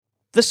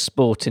The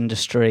Sport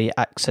Industry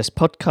Access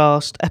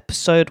Podcast,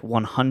 episode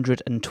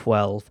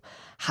 112.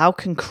 How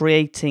can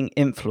creating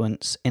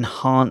influence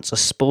enhance a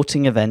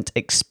sporting event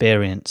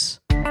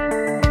experience?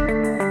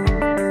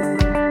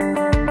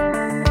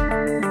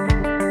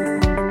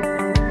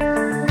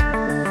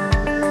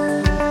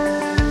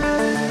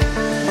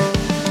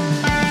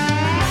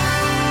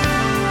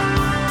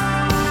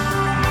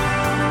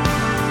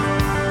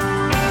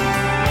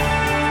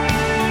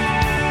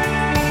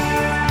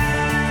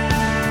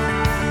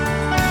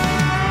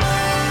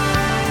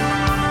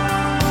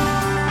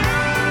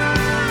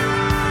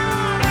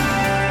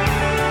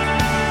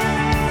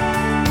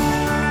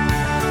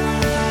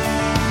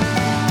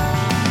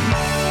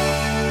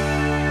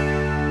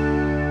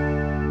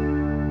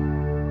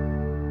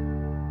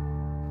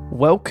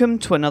 Welcome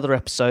to another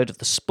episode of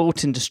the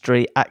Sport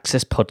Industry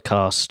Access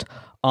Podcast.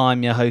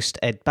 I'm your host,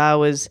 Ed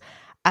Bowers.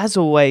 As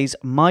always,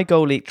 my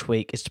goal each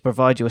week is to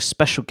provide you a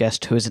special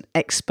guest who is an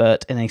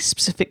expert in a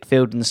specific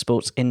field in the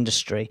sports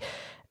industry,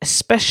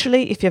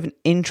 especially if you have an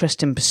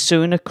interest in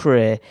pursuing a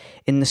career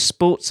in the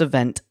sports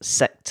event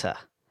sector.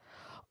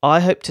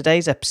 I hope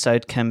today's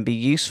episode can be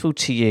useful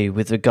to you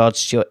with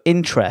regards to your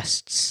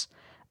interests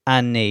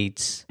and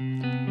needs.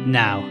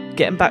 Now,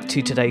 getting back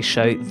to today's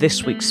show,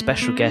 this week's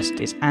special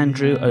guest is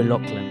Andrew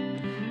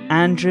O'Loughlin.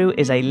 Andrew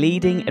is a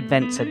leading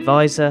events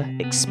advisor,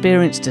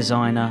 experienced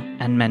designer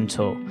and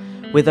mentor.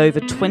 With over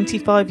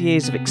 25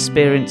 years of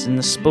experience in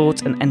the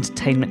sport and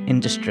entertainment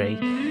industry,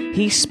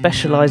 he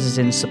specialises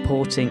in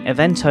supporting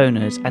event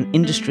owners and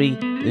industry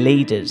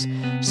leaders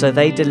so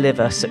they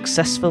deliver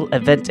successful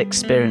event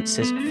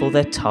experiences for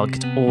their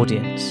target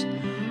audience.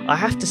 I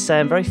have to say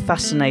I'm very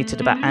fascinated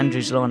about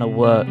Andrew's line of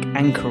work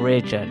and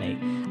career journey,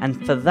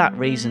 and for that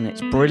reason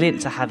it's brilliant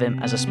to have him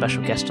as a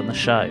special guest on the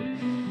show.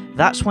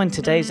 That's why in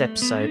today's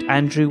episode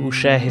Andrew will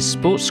share his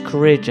sports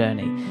career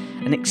journey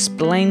and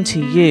explain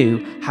to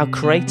you how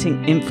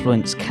creating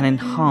influence can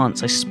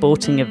enhance a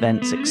sporting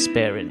events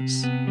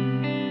experience.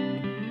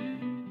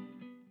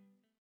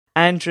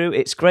 Andrew,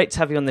 it's great to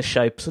have you on the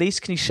show. Please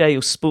can you share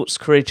your sports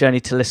career journey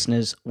to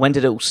listeners? When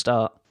did it all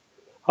start?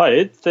 Hi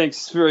Ed,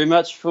 thanks very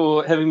much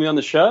for having me on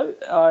the show.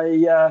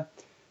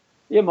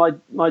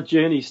 My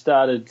journey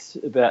started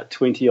about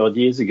 20 odd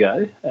years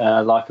ago.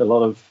 Like a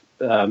lot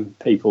of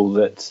people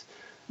that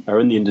are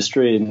in the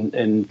industry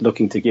and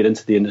looking to get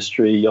into the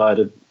industry, I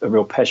had a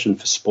real passion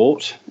for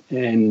sport,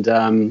 and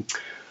I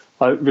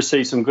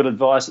received some good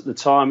advice at the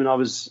time. And I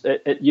was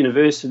at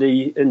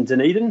university in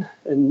Dunedin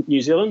in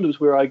New Zealand, was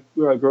where I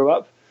grew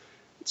up,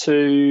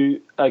 to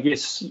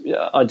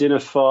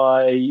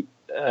identify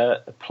a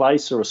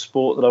place or a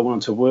sport that I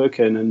wanted to work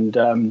in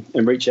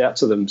and reach out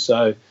to them.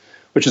 So,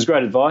 which is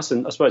great advice,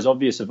 and I suppose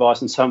obvious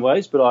advice in some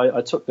ways, but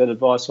I took that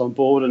advice on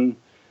board and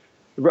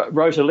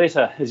wrote a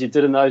letter, as you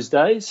did in those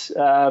days,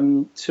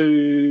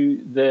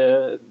 to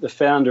the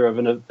founder of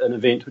an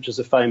event, which is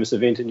a famous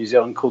event in New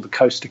Zealand called the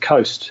Coast to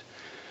Coast,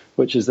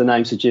 which, as the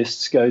name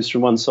suggests, goes from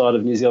one side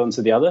of New Zealand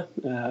to the other.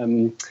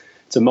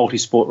 It's a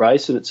multi-sport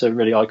race, and it's a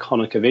really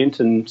iconic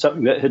event, and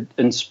something that had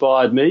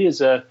inspired me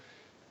as a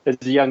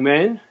young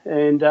man,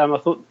 and I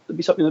thought it'd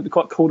be something that'd be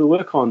quite cool to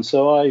work on.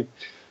 So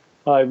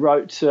I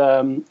wrote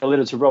a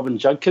letter to Robin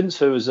Judkins,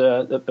 who was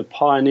a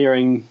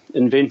pioneering,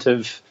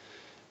 inventive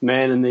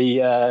man in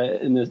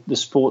the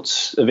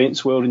sports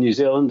events world in New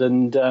Zealand,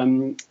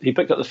 and he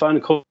picked up the phone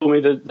and called me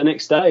the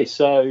next day.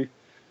 So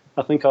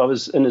I think I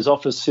was in his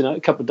office, a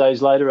couple of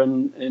days later,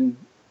 and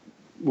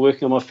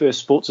working on my first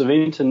sports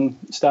event and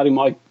starting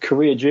my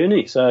career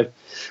journey. So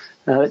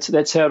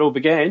that's how it all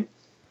began.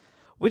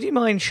 Would you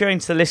mind sharing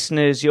to the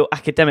listeners your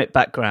academic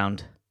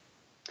background?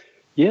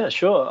 Yeah,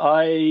 sure.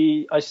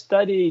 I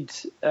studied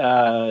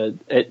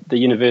at the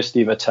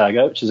University of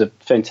Otago, which is a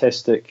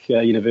fantastic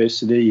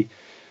university,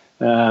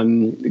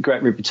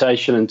 great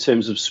reputation in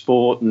terms of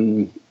sport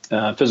and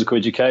physical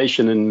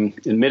education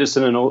and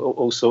medicine and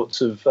all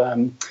sorts of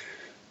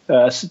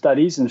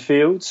studies and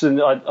fields.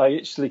 And I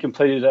actually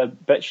completed a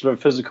Bachelor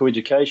of Physical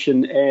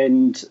Education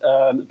and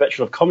a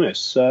Bachelor of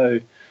Commerce. So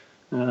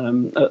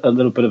a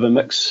little bit of a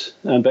mix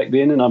back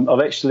then, and I've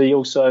actually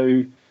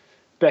also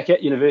back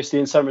at university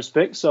in some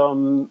respects. So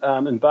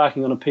I'm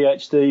embarking on a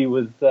PhD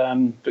with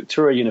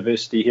Victoria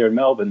University here in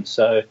Melbourne.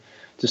 So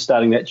just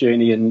starting that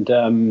journey and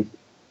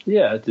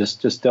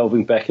just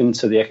delving back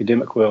into the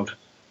academic world.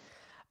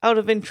 Out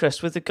of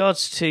interest, with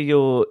regards to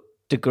your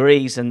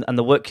degrees and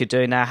the work you're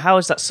doing now, how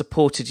has that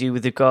supported you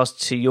with regards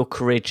to your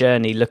career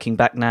journey looking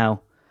back now?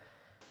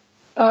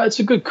 It's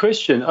a good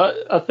question.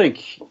 I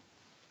think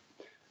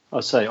I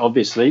say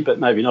obviously, but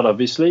maybe not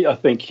obviously. I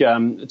think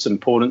it's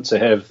important to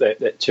have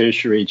that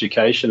tertiary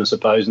education, I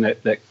suppose, and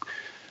that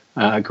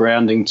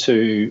grounding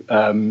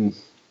to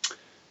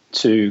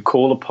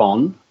call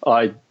upon.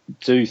 I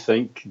do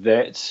think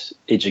that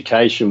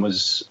education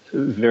was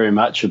very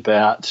much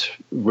about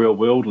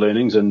real-world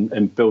learnings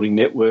and building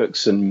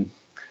networks and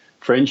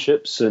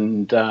friendships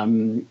and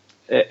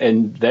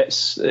and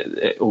that's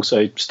it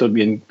also stood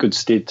me in good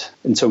stead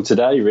until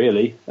today,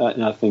 really.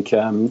 And I think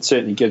it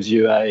certainly gives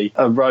you a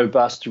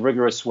robust,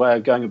 rigorous way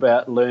of going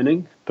about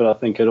learning. But I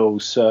think it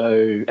also,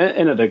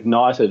 and it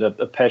ignited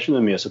a passion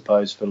in me, I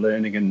suppose, for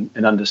learning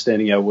and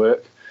understanding our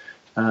work.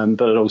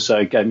 But it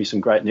also gave me some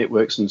great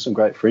networks and some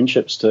great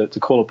friendships to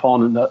call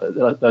upon, and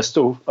that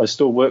I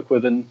still work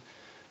with and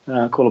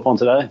call upon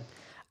today.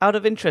 Out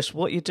of interest,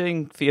 what you're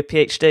doing for your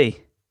PhD?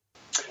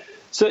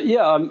 So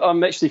yeah,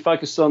 I'm actually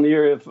focused on the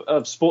area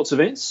of sports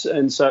events,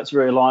 and so it's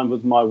very aligned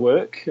with my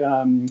work,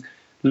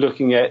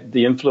 looking at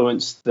the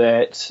influence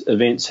that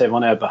events have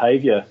on our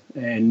behaviour,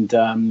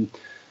 and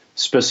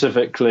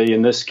specifically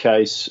in this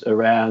case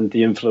around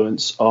the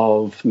influence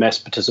of mass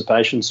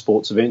participation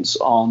sports events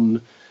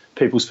on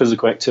people's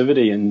physical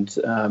activity, and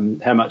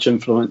how much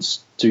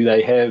influence do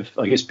they have,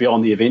 I guess,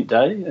 beyond the event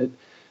day.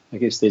 I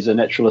guess there's a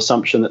natural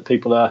assumption that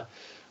people are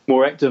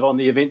more active on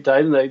the event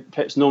day than they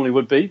perhaps normally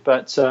would be,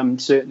 but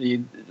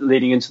certainly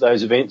leading into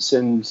those events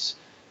and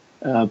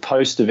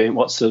post-event,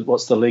 what's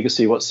the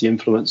legacy, what's the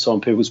influence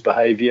on people's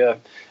behaviour,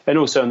 and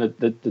also in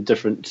the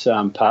different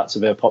parts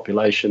of our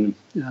population,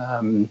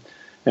 and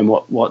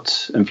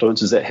what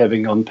influence is that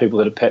having on people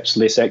that are perhaps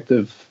less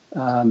active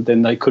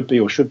than they could be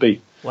or should be.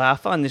 Wow, I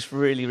find this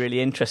really, really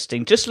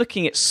interesting. Just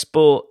looking at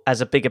sport as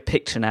a bigger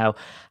picture now,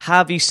 how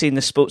have you seen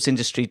the sports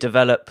industry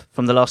develop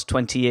from the last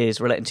 20 years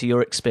relating to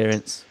your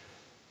experience?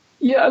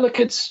 Yeah, look,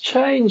 it's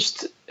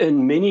changed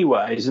in many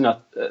ways, and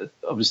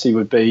obviously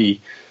would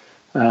be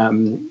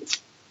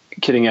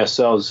kidding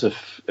ourselves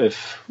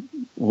if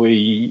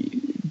we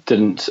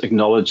didn't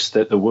acknowledge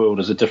that the world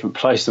is a different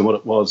place than what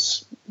it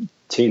was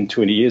 10,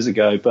 20 years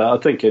ago. But I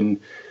think in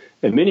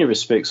many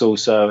respects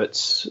also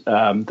it's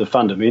the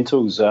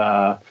fundamentals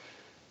are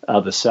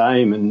the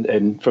same,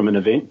 and from an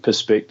event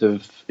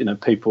perspective,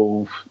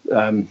 people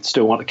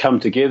still want to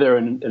come together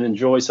and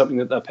enjoy something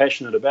that they're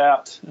passionate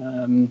about.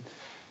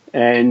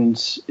 And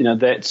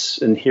that's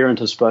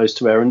inherent, I suppose,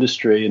 to our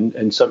industry,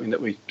 and something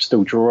that we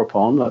still draw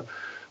upon.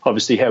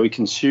 Obviously, how we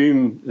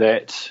consume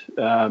that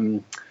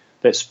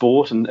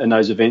sport and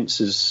those events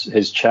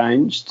has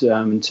changed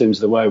in terms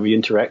of the way we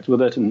interact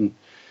with it and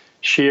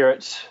share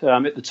it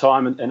at the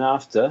time and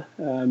after.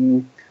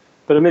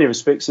 But in many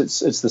respects,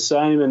 it's the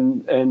same,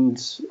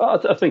 and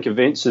I think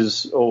events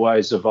has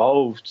always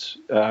evolved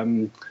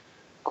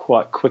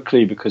quite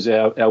quickly, because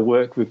our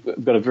work, we've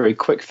got a very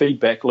quick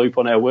feedback loop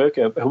on our work.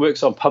 Our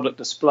work's on public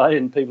display,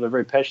 and people are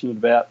very passionate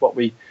about what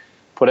we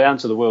put out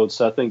into the world.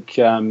 So I think,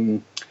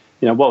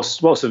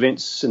 whilst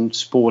events and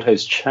sport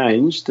has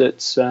changed,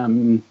 it's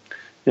only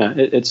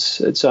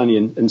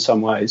in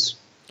some ways.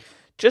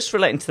 Just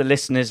relating to the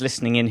listeners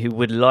listening in who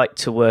would like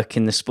to work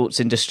in the sports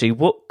industry,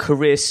 what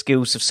career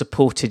skills have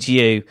supported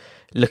you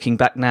looking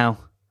back now?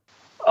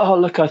 Oh,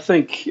 look, I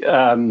think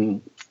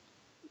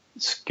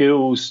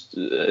skills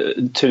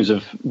in terms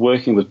of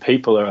working with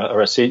people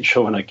are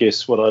essential, and I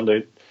guess what I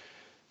learned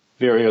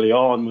very early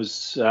on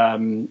was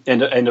and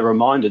a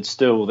reminder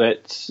still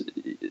that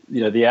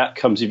the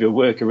outcomes of your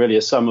work are really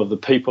a sum of the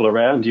people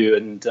around you,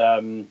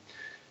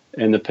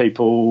 and the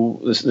people,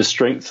 the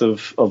strength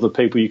of the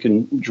people you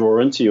can draw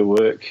into your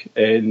work,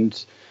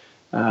 and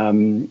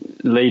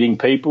leading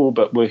people,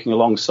 but working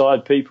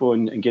alongside people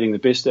and getting the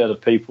best out of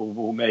people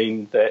will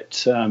mean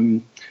that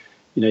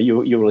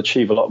you will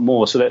achieve a lot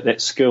more. So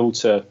that skill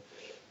to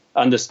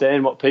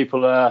understand what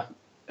people are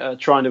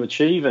trying to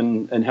achieve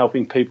and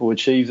helping people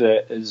achieve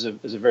that is a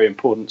very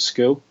important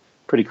skill,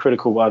 pretty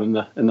critical one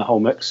in the whole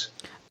mix.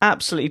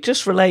 Absolutely.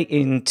 Just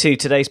relating to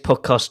today's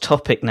podcast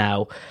topic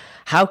now,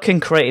 how can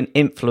creating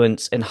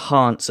influence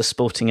enhance a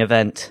sporting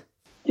event?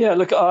 Yeah,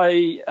 look,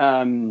 I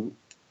am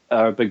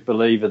a big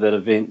believer that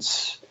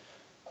events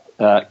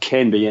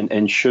can be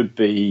and should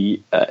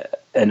be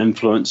an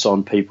influence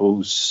on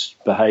people's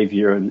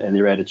behaviour and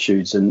their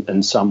attitudes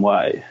in some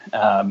way,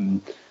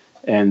 and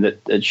that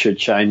it should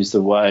change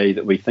the way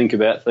that we think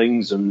about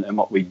things and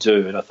what we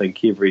do. And I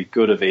think every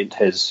good event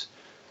has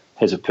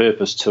a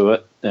purpose to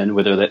it, and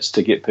whether that's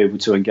to get people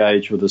to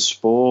engage with the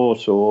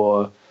sport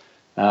or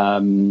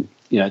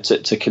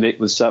to connect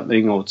with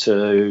something, or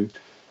to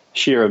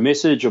share a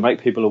message, or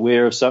make people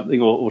aware of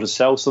something, or to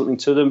sell something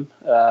to them.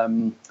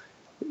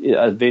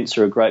 Events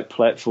are a great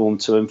platform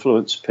to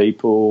influence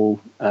people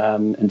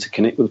and to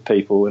connect with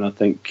people, and I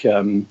think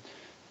the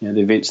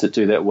events that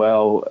do that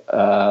well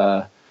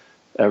are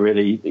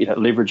really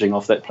leveraging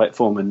off that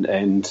platform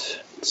and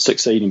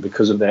succeeding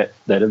because of that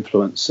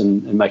influence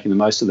and making the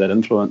most of that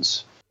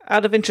influence.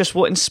 Out of interest,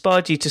 what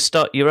inspired you to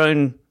start your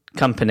own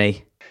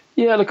company?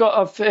 Yeah, look,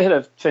 I've had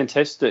a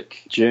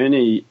fantastic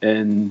journey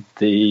in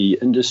the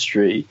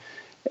industry,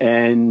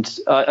 and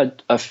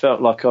I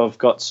felt like I've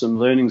got some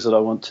learnings that I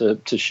want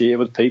to share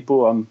with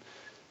people. I'm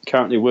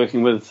currently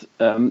working with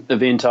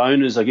event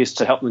owners, I guess,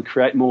 to help them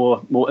create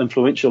more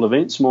influential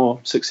events, more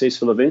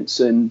successful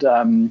events, and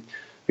I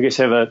guess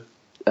have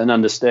an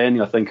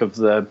understanding, I think, of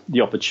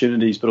the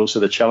opportunities, but also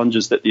the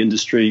challenges that the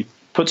industry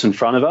puts in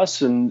front of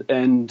us.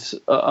 And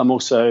I'm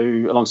also,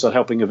 alongside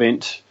helping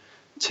event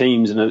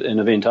teams and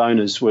event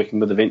owners working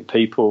with event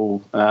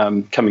people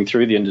coming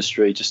through the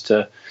industry, just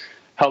to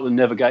help them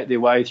navigate their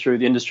way through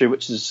the industry,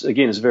 which is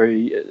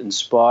very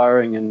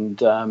inspiring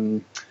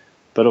and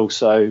but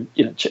also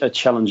a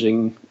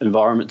challenging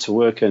environment to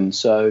work in.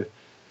 So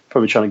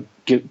probably trying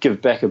to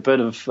give back a bit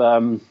of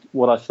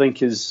what I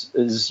think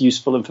is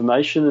useful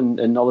information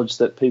and knowledge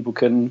that people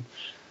can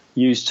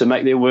use to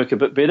make their work a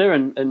bit better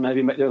and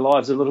maybe make their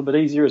lives a little bit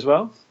easier as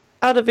well.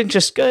 Out of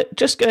interest,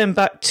 just going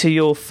back to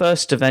your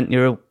first event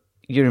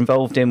you're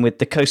involved in with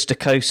the Coast to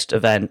Coast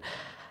event,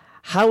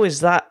 how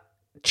has that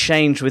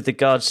changed with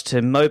regards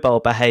to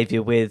mobile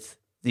behaviour with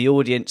the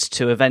audience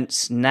to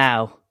events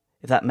now,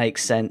 if that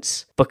makes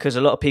sense? Because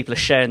a lot of people are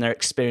sharing their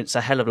experience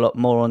a hell of a lot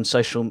more on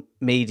social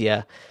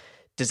media.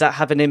 Does that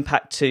have an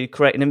impact to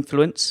create an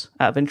influence,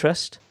 out of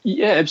interest?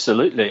 Yeah,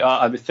 absolutely.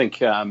 I would think,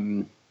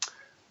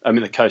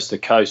 the Coast to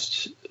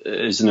Coast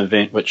is an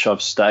event which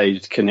I've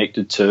stayed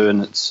connected to,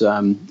 and it's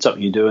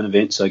something you do in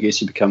events. So I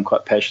guess you become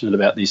quite passionate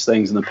about these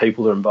things and the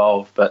people that are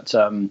involved. But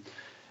and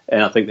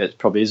I think that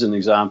probably is an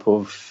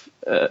example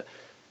of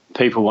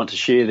people want to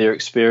share their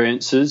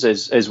experiences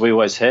as we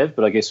always have.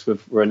 But I guess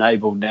we're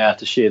enabled now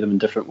to share them in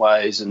different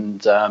ways,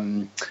 and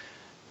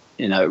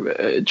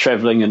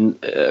travelling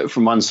and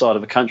from one side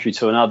of a country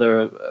to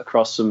another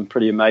across some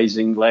pretty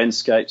amazing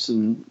landscapes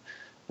and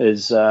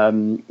is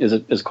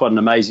quite an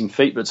amazing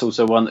feat, but it's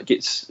also one that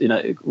gets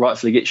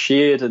rightfully gets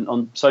shared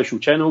on social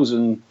channels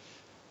and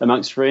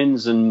amongst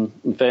friends and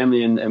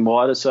family and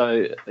wider.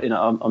 So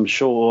I'm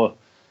sure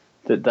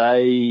that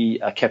they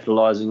are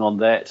capitalising on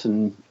that,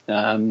 and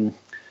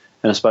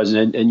I suppose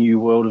in a new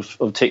world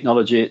of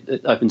technology,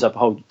 it opens up a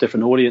whole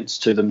different audience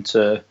to them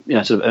to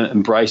sort of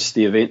embrace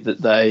the event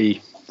that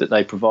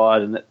they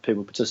provide and that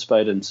people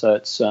participate in. So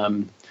it's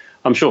I'm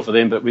sure for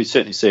them, but we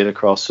certainly see it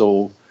across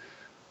all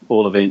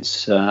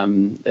events.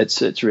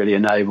 It's really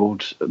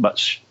enabled a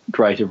much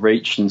greater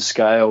reach and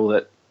scale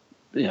that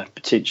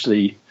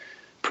potentially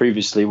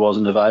previously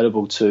wasn't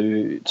available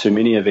to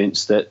many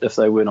events, that if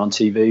they weren't on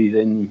TV,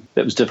 then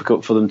it was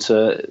difficult for them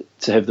to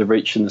have the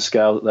reach and the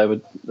scale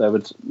that they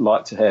would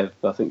like to have.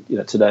 But I think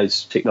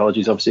today's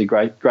technology is obviously a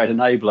great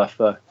enabler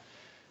for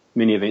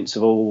many events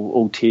of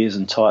all tiers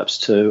and types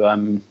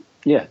to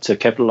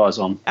capitalise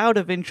on. Out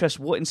of interest,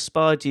 what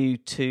inspired you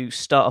to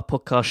start a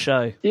podcast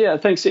show? Yeah,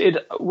 thanks, Ed.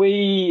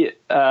 We,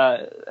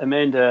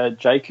 Amanda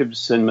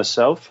Jacobs and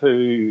myself,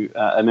 who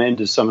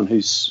Amanda's someone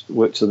who's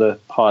worked to the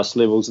highest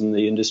levels in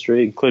the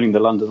industry, including the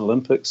London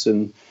Olympics,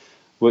 and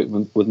worked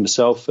with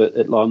myself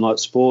at Limelight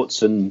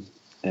Sports and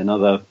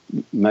other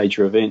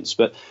major events.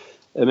 But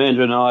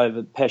Amanda and I have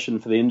a passion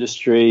for the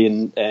industry,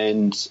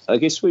 and I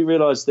guess we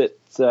realised that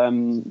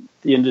the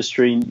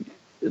industry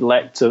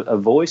lacked a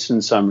voice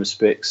in some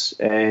respects,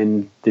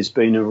 and there's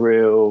been a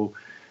real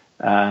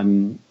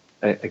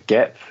a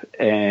gap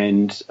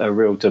and a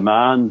real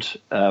demand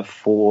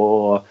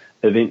for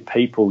event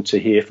people to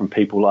hear from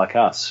people like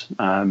us.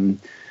 And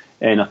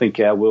I think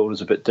our world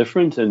is a bit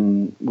different,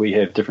 and we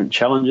have different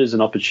challenges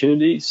and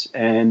opportunities,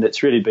 and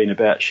it's really been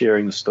about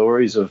sharing the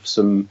stories of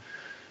some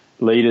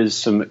leaders,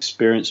 some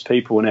experienced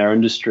people in our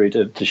industry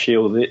to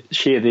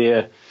share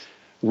their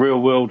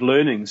real-world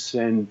learnings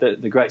and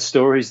the great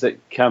stories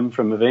that come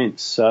from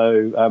events.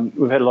 So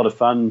we've had a lot of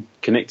fun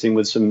connecting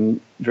with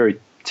some very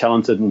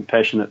talented and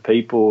passionate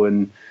people,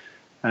 and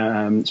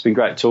it's been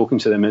great talking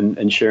to them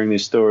and sharing their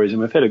stories.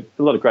 And we've had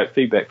a lot of great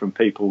feedback from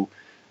people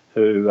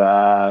who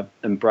are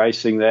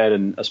embracing that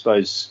and, I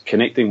suppose,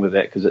 connecting with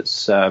that, because it's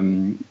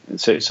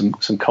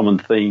some common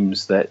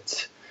themes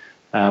that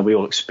we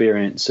all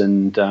experience.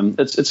 And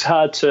it's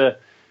hard to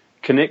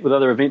connect with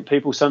other event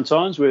people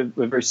sometimes. We're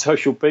very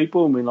social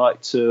people, and we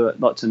like to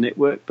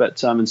network,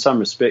 but in some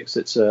respects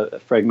it's a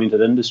fragmented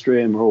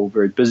industry, and we're all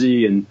very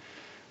busy and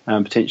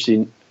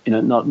potentially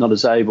not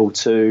as able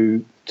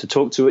to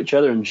talk to each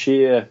other and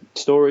share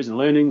stories and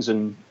learnings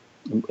and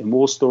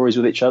more stories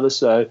with each other.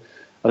 So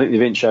I think the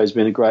event show has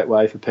been a great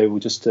way for people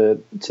just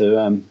to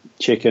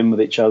check in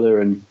with each other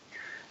and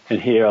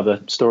hear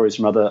other stories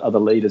from other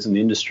leaders in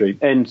the industry.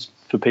 And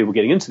for people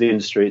getting into the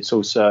industry, it's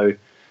also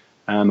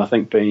I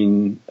think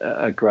been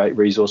a great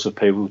resource for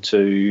people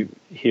to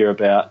hear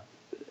about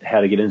how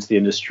to get into the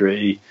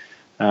industry.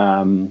 What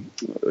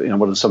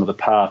are some of the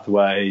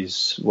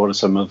pathways? What are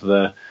some of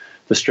the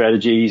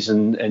strategies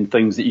and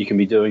things that you can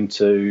be doing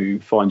to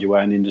find your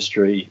way in the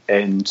industry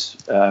and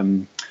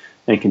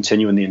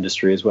continue in the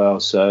industry as well.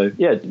 So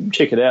yeah,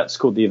 check it out. It's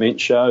called The Event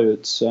Show.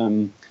 It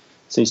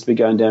seems to be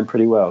going down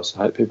pretty well. So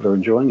I hope people are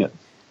enjoying it.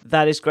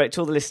 That is great.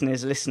 To all the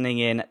listeners listening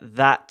in,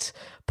 that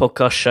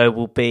podcast show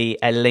will be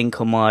a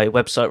link on my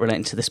website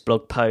relating to this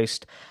blog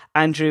post.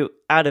 Andrew,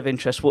 out of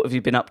interest, what have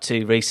you been up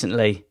to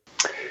recently?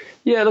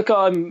 Yeah, look,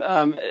 I'm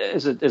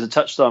as a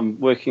touched on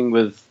working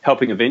with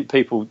helping event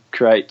people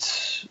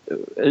create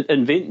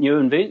new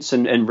events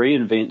and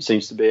reinvent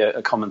seems to be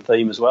a common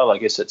theme as well. I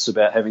guess it's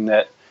about having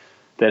that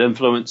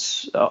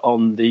influence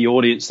on the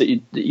audience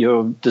that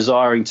you're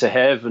desiring to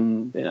have,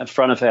 and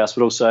front of house,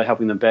 but also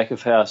helping them back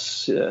of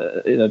house.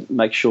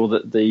 Make sure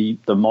that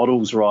the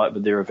model's right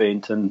with their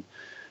event, and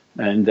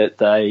and that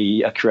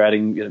they are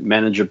creating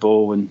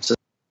manageable and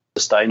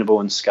sustainable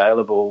and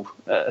scalable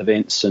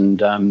events,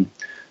 and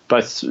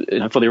both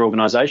for their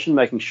organisation,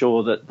 making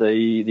sure that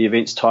the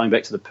events tying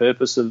back to the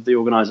purpose of the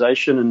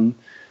organisation, and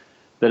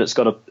that it's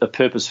got a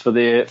purpose for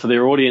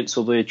their audience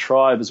or their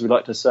tribe, as we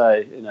like to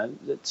say.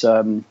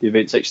 That the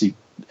event's actually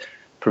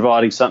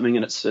providing something,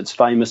 and it's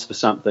famous for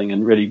something,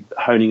 and really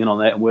honing in on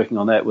that and working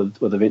on that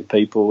with event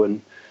people.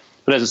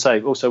 But as I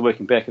say, also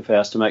working back of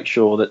house to make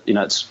sure that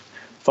it's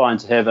fine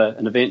to have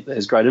an event that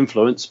has great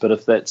influence, but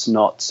if that's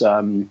not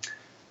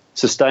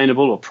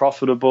sustainable or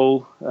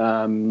profitable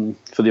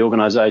for the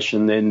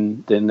organisation,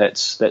 then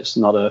that's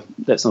not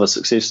a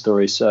success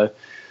story. So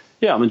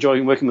yeah, I'm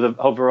enjoying working with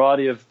a whole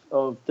variety of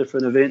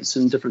different events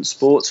and different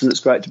sports, and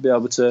it's great to be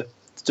able to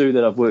do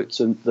that. I've worked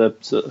in I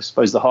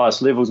suppose the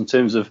highest levels in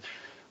terms of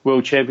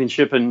World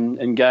Championship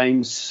and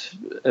games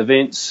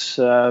events,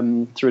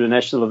 through to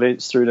national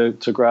events, through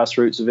to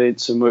grassroots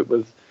events, and work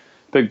with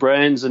big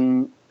brands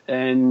and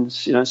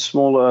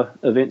smaller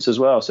events as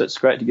well. So it's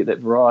great to get that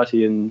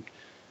variety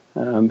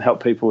and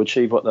help people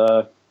achieve what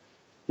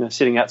they're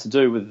setting out to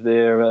do with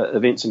their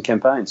events and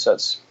campaigns. So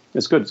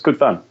it's good. It's good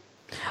fun.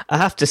 I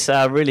have to say,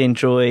 I really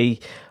enjoy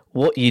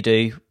what you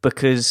do,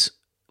 because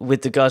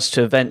with regards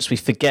to events, we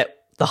forget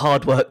the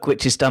hard work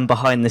which is done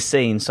behind the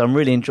scenes. So I'm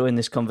really enjoying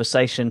this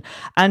conversation.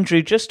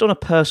 Andrew, just on a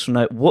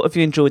personal note, what have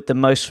you enjoyed the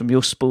most from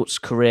your sports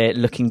career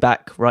looking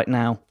back right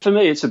now? For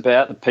me, it's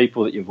about the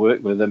people that you've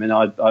worked with. I mean,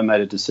 I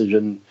made a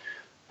decision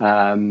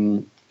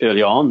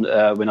early on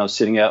when I was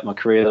setting out my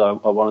career that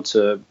I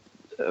wanted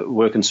to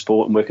work in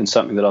sport and work in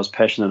something that I was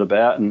passionate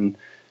about. And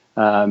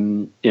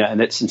and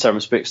that's in some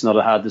respects not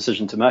a hard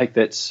decision to make.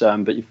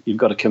 But you've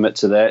got to commit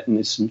to that, and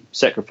there's some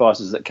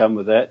sacrifices that come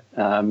with that,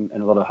 and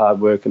a lot of hard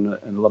work and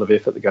a lot of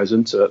effort that goes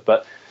into it.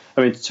 But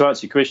I mean, to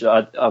answer your question,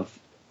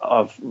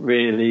 I've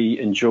really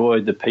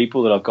enjoyed the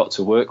people that I've got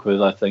to work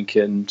with. I think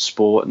in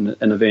sport and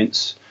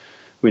events,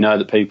 we know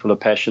that people are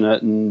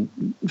passionate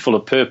and full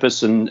of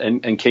purpose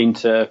and keen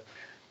to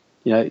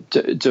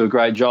do a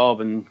great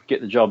job and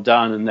get the job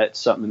done, and that's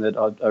something that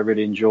I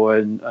really enjoy,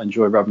 and I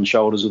enjoy rubbing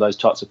shoulders with those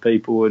types of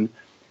people, and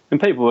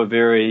people are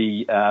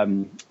very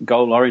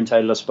goal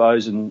orientated, I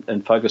suppose,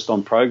 and focused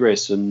on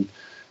progress and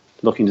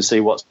looking to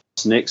see what's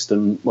next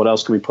and what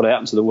else can we put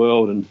out into the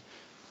world, and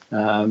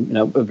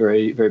are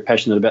very, very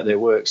passionate about their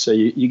work. So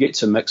you get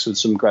to mix with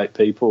some great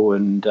people,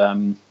 and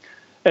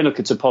look,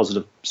 it's a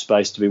positive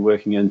space to be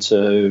working in,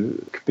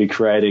 to be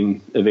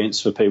creating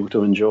events for people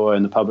to enjoy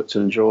and the public to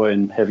enjoy,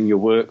 and having your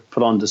work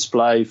put on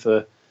display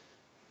for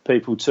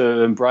people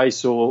to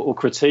embrace or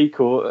critique.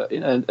 Or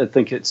I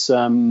think it's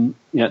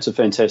it's a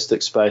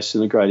fantastic space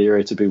and a great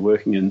area to be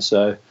working in.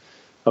 So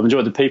I've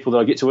enjoyed the people that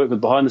I get to work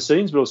with behind the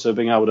scenes, but also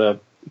being able to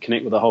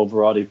connect with a whole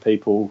variety of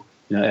people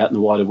out in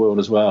the wider world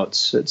as well.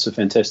 It's a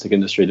fantastic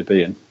industry to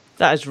be in.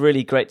 That is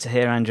really great to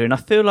hear, Andrew. And I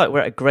feel like we're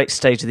at a great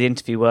stage of the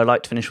interview where I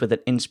like to finish with an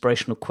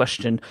inspirational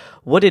question.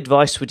 What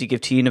advice would you give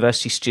to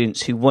university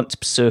students who want to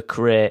pursue a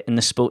career in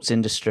the sports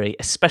industry,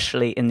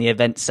 especially in the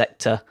event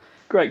sector?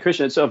 Great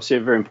question. It's obviously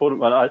a very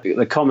important one. I think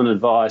the common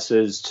advice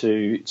is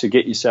to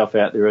get yourself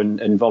out there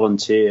and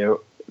volunteer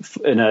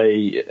in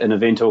an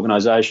event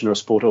organisation or a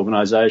sport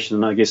organisation.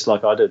 And I guess,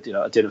 like I did,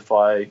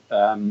 identify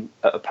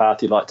a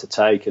path you'd like to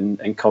take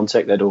and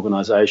contact that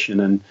organisation.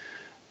 And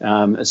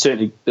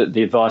certainly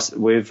the advice that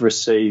we've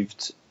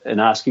received in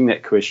asking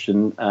that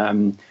question,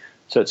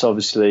 so it's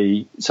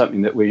obviously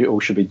something that we all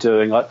should be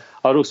doing. I'd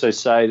also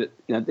say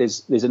that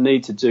there's a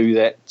need to do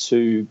that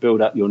to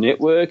build up your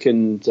network,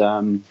 and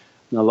a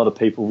lot of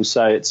people will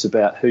say it's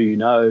about who you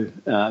know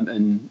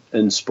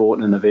in sport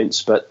and in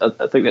events, but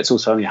I think that's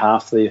also only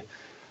half the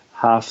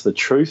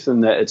truth,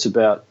 and that it's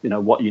about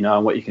what you know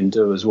and what you can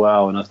do as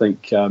well. And I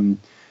think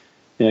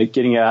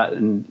getting out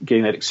and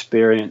getting that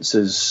experience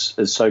is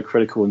so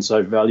critical and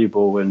so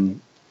valuable,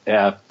 and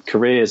our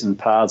careers and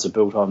paths are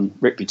built on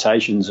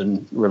reputations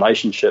and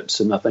relationships.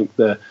 And I think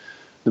the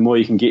more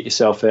you can get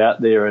yourself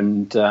out there,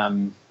 and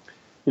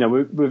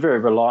we're very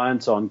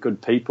reliant on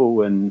good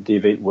people in the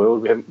event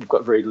world. We've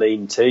got very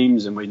lean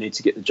teams, and we need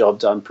to get the job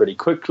done pretty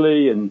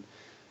quickly, and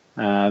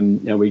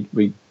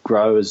we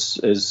grow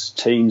as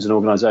teams and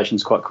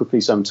organisations quite quickly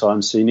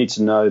sometimes. So you need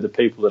to know the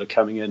people that are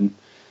coming in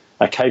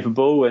are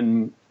capable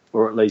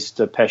or at least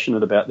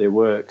passionate about their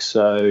work.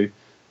 So I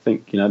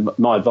think,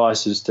 my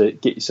advice is to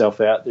get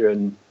yourself out there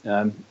and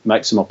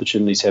make some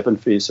opportunities happen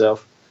for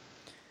yourself.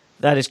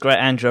 That is great,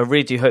 Andrew. I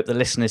really do hope the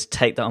listeners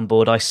take that on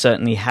board. I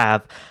certainly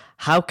have.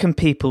 How can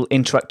people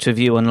interact with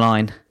you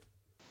online?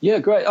 Yeah,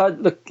 great.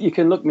 You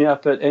can look me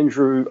up at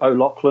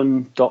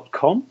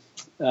andrewo'loughlin.com.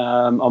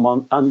 I'm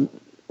on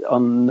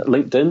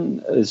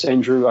LinkedIn as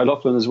Andrew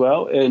O'Loughlin as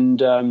well.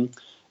 And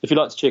if you'd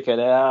like to check out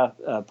our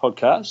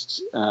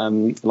podcast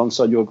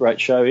alongside your great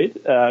show, Ed,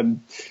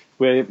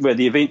 we're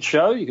the Event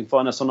Show. You can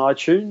find us on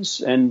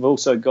iTunes, and we've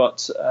also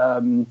got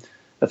a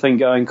thing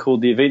going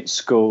called the Event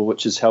School,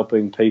 which is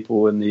helping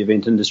people in the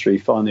event industry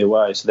find their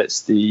way. So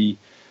it's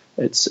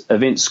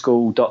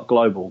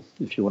eventschool.global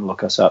if you want to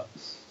look us up.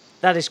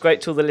 That is great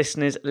to all the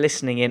listeners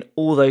listening in.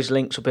 All those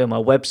links will be on my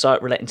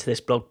website relating to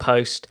this blog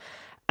post.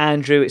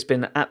 Andrew, it's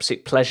been an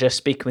absolute pleasure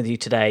speaking with you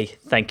today.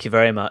 Thank you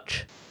very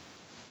much.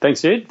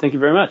 Thanks, Ed. Thank you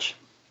very much.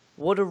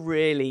 What a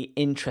really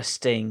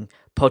interesting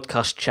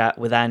podcast chat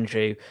with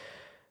Andrew.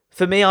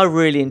 For me, I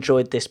really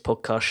enjoyed this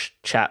podcast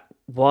chat.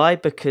 Why?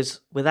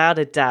 Because without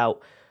a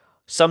doubt,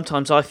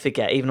 sometimes I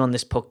forget, even on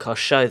this podcast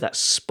show, that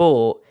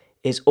sport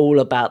is all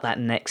about that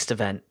next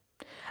event.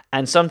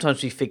 And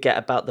sometimes we forget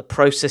about the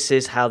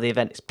processes, how the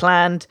event is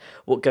planned,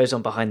 what goes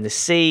on behind the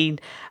scene,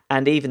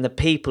 and even the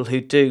people who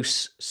do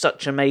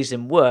such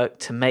amazing work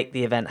to make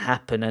the event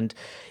happen. And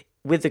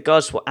with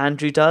regards to what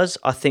Andrew does,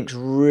 I think is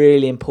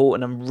really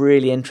important and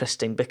really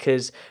interesting,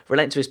 because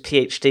relating to his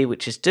PhD,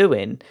 which he's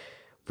doing,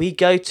 we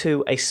go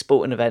to a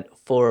sporting event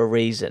for a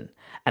reason.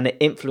 And it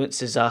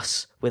influences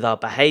us with our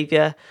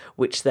behaviour,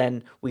 which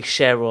then we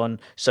share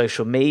on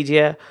social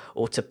media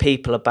or to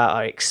people about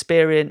our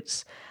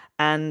experience.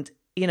 And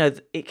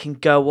it can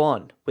go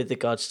on with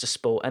regards to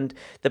sport. And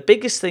the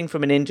biggest thing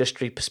from an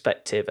industry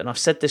perspective, and I've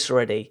said this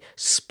already,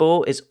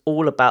 sport is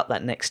all about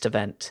that next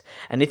event.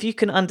 And if you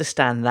can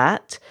understand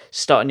that,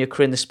 starting your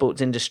career in the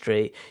sports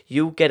industry,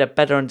 you'll get a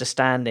better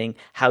understanding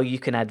how you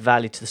can add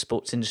value to the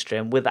sports industry.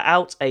 And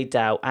without a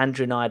doubt,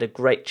 Andrew and I had a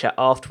great chat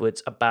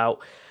afterwards about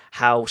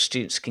how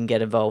students can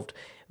get involved.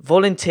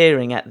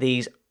 Volunteering at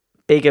these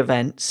big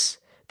events,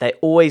 they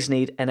always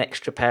need an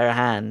extra pair of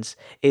hands,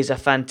 is a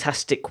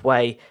fantastic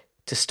way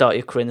to start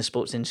your career in the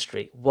sports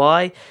industry.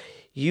 Why?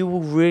 You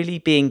will really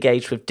be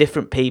engaged with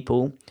different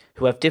people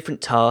who have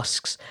different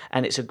tasks,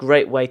 and it's a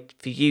great way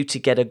for you to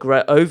get a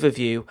great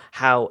overview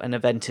how an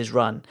event is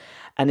run.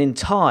 And in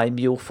time,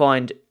 you'll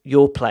find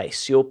your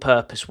place, your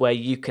purpose, where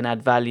you can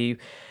add value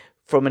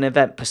from an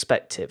event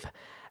perspective.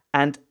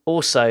 And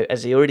also,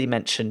 as he already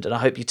mentioned, and I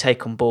hope you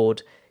take on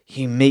board,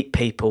 you meet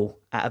people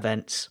at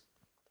events.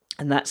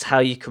 And that's how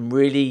you can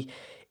really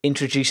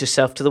introduce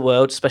yourself to the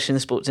world, especially in the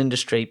sports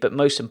industry, but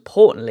most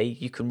importantly,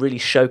 you can really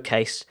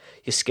showcase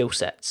your skill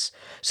sets.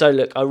 So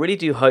look, I really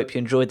do hope you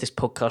enjoyed this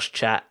podcast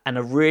chat and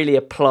I really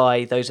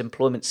apply those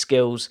employment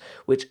skills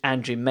which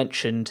Andrew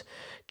mentioned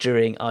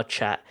during our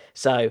chat.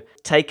 So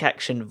take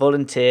action,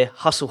 volunteer,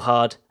 hustle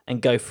hard,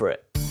 and go for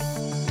it.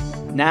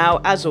 Now,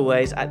 as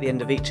always, at the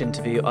end of each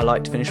interview, I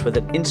like to finish with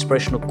an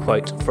inspirational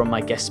quote from my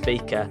guest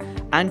speaker.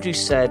 Andrew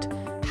said,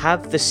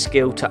 "Have the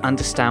skill to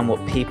understand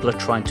what people are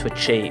trying to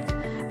achieve.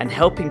 And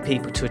helping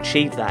people to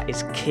achieve that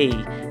is key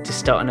to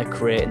starting a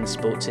career in the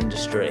sports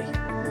industry."